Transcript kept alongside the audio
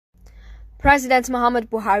President Muhammad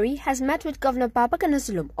Buhari has met with Governor Babagana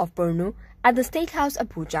Zulum of Borno at the State House,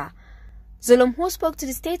 Abuja. Zulum, who spoke to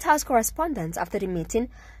the State House correspondents after the meeting,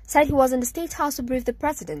 said he was in the State House to brief the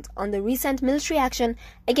president on the recent military action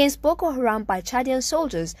against Boko Haram by Chadian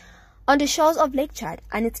soldiers on the shores of Lake Chad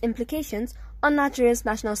and its implications on Nigeria's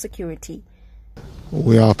national security.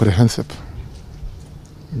 We are apprehensive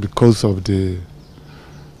because of the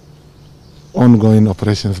ongoing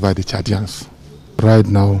operations by the Chadians. Right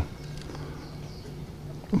now,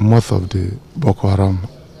 most of the Boko Haram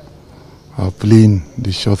are fleeing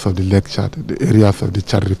the shores of the Lake Chad, the areas of the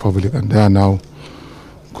Chad Republic, and they are now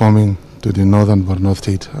coming to the northern Borno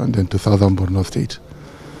state and then to southern Borno state.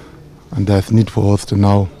 And there's need for us to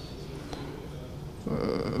now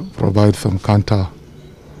provide some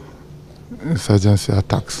counter-insurgency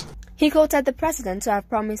attacks. He quoted the president to have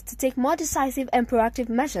promised to take more decisive and proactive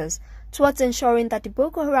measures towards ensuring that the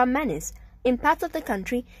Boko Haram menace in parts of the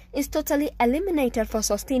country is totally eliminated for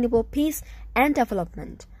sustainable peace and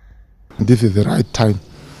development. This is the right time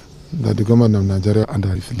that the government of Nigeria,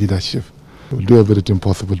 under its leadership, will do everything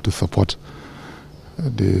possible to support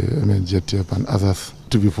the MNJTF and others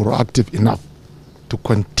to be proactive enough to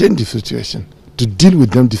contain the situation, to deal with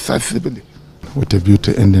them decisively with a view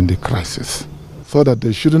to ending the crisis, so that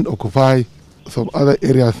they shouldn't occupy some other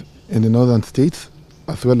areas in the northern states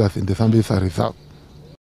as well as in the Sambisa Reserve.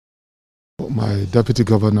 My deputy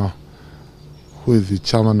governor, who is the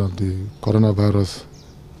chairman of the coronavirus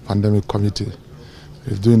pandemic committee,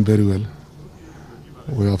 is doing very well.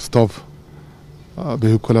 We have stopped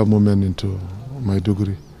vehicular movement into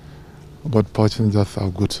Maiduguri, but passengers are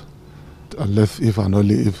good, unless if and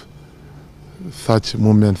only if such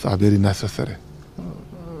movements are very necessary.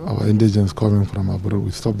 Our indigents coming from abroad, we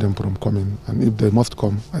stop them from coming, and if they must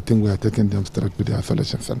come, I think we are taking them straight to the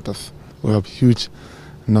isolation centers. We have huge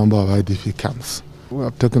number of IDP camps. We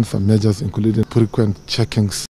have taken some measures, including frequent checkings